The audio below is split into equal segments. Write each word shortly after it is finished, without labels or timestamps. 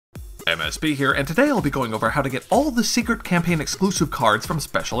MSB here, and today I'll be going over how to get all the secret campaign exclusive cards from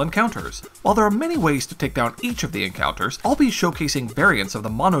special encounters. While there are many ways to take down each of the encounters, I'll be showcasing variants of the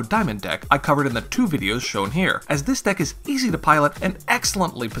Mono Diamond deck I covered in the 2 videos shown here, as this deck is easy to pilot and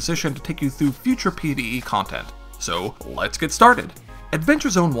excellently positioned to take you through future PvE content. So let's get started. Adventure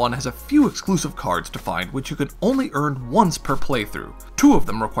Zone 1 has a few exclusive cards to find which you can only earn once per playthrough. 2 of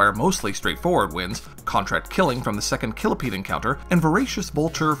them require mostly straightforward wins, Contract Killing from the second Killipede encounter, and Voracious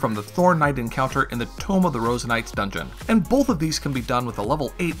Vulture from the Thorn Knight encounter in the Tome of the Rosenites dungeon. And both of these can be done with a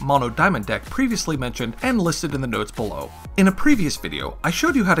level 8 Mono Diamond deck previously mentioned and listed in the notes below. In a previous video, I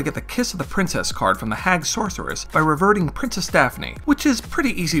showed you how to get the Kiss of the Princess card from the Hag Sorceress by reverting Princess Daphne, which is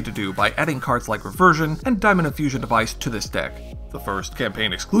pretty easy to do by adding cards like Reversion and Diamond Infusion Device to this deck. The first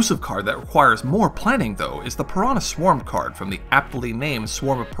campaign exclusive card that requires more planning though is the Piranha Swarm card from the aptly named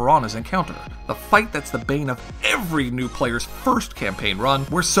Swarm of Piranhas encounter. The fight that's the bane of every new player's first campaign run,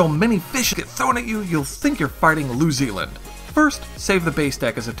 where so many fish get thrown at you you'll think you're fighting New Zealand. First, save the base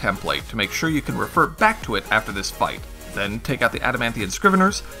deck as a template to make sure you can refer back to it after this fight. Then take out the Adamanthian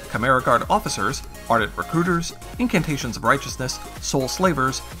Scriveners, Chimera Guard Officers, Ardent Recruiters, Incantations of Righteousness, Soul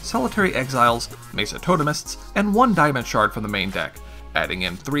Slavers, Solitary Exiles, Mesa Totemists, and 1 Diamond Shard from the main deck, adding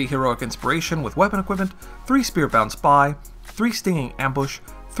in 3 Heroic Inspiration with weapon equipment, 3 Spearbound Spy, 3 Stinging Ambush,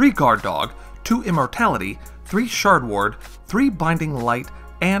 3 Guard Dog, 2 Immortality, 3 Shard Ward, 3 Binding Light,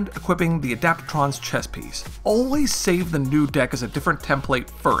 and equipping the Adaptatron's chess piece. Always save the new deck as a different template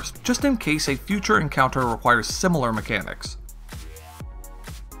first, just in case a future encounter requires similar mechanics.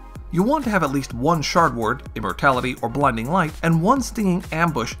 You want to have at least 1 Shard Ward, Immortality, or Blinding Light, and 1 Stinging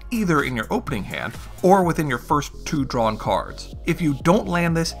Ambush either in your opening hand or within your first 2 drawn cards. If you don't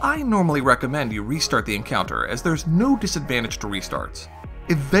land this, I normally recommend you restart the encounter, as there's no disadvantage to restarts.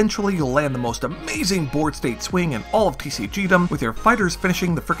 Eventually you'll land the most amazing board state swing in all of TCGdom, with your fighters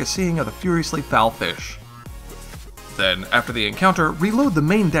finishing the fricasseeing of the furiously foul fish. Then, after the encounter, reload the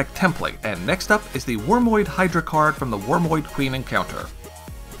main deck template, and next up is the Wormoid Hydra card from the Wormoid Queen encounter.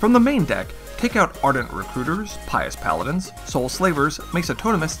 From the main deck, take out Ardent Recruiters, Pious Paladins, Soul Slavers, Mesa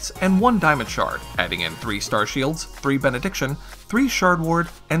Totemists, and 1 Diamond Shard, adding in 3 Star Shields, 3 Benediction, 3 Shard Ward,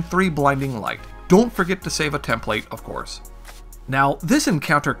 and 3 Blinding Light. Don't forget to save a template, of course. Now, this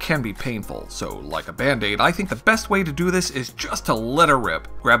encounter can be painful, so like a band-aid, I think the best way to do this is just to let her rip.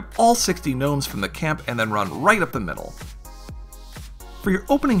 Grab all 60 gnomes from the camp and then run right up the middle. For your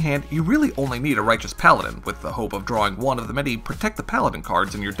opening hand, you really only need a Righteous Paladin, with the hope of drawing one of the many Protect the Paladin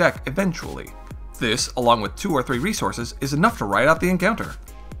cards in your deck eventually. This, along with 2 or 3 resources, is enough to ride out the encounter.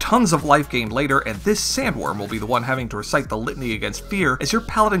 Tons of life gained later, and this Sandworm will be the one having to recite the litany against fear as your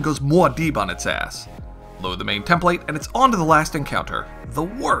Paladin goes Muad'Dib on its ass. Load the main template, and it's on to the last encounter. The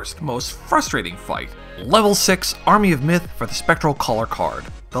worst, most frustrating fight. Level 6 Army of Myth for the Spectral Caller card.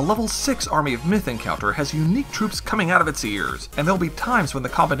 The level 6 Army of Myth encounter has unique troops coming out of its ears, and there'll be times when the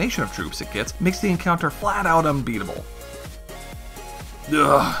combination of troops it gets makes the encounter flat out unbeatable.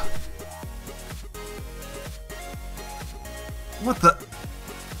 Ugh. What the?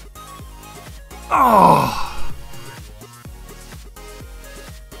 Oh!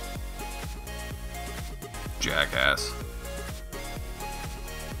 Jackass.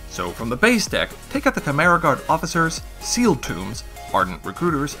 So from the base deck, take out the Chimera Guard Officers, Sealed Tombs, Ardent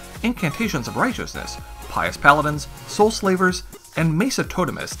Recruiters, Incantations of Righteousness, Pious Paladins, Soul Slavers, and Mesa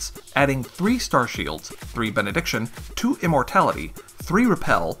Totemists, adding 3 Star Shields, 3 Benediction, 2 Immortality, 3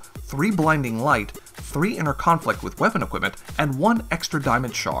 Repel, 3 Blinding Light, 3 Inner Conflict with weapon equipment, and 1 extra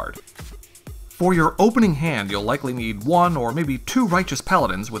Diamond Shard. For your opening hand, you'll likely need 1 or maybe 2 Righteous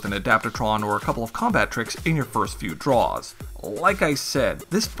Paladins with an Adaptatron or a couple of combat tricks in your first few draws. Like I said,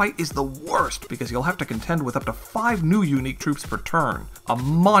 this fight is the worst because you'll have to contend with up to 5 new unique troops per turn, a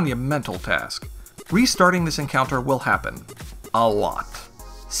monumental task. Restarting this encounter will happen. A lot.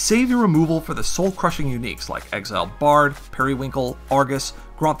 Save your removal for the soul-crushing uniques like Exiled Bard, Periwinkle, Argus,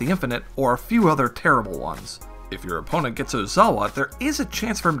 Grant the Infinite, or a few other terrible ones. If your opponent gets Ozawa, there is a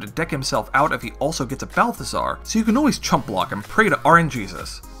chance for him to deck himself out if he also gets a Balthazar, so you can always chump block and pray to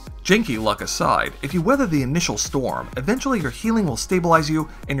RNGesus. Janky luck aside, if you weather the initial storm, eventually your healing will stabilize you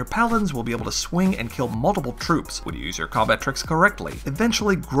and your paladins will be able to swing and kill multiple troops when you use your combat tricks correctly,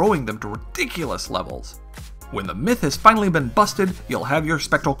 eventually growing them to ridiculous levels. When the myth has finally been busted, you'll have your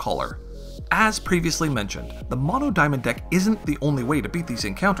Spectral Caller. As previously mentioned, the Mono Diamond deck isn't the only way to beat these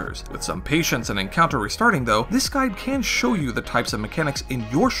encounters. With some patience and encounter restarting though, this guide can show you the types of mechanics in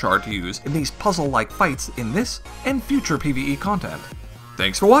your shard to use in these puzzle-like fights in this and future PvE content.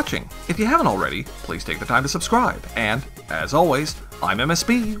 Thanks for watching! If you haven't already, please take the time to subscribe, and, as always, I'm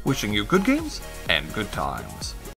MSB, wishing you good games and good times.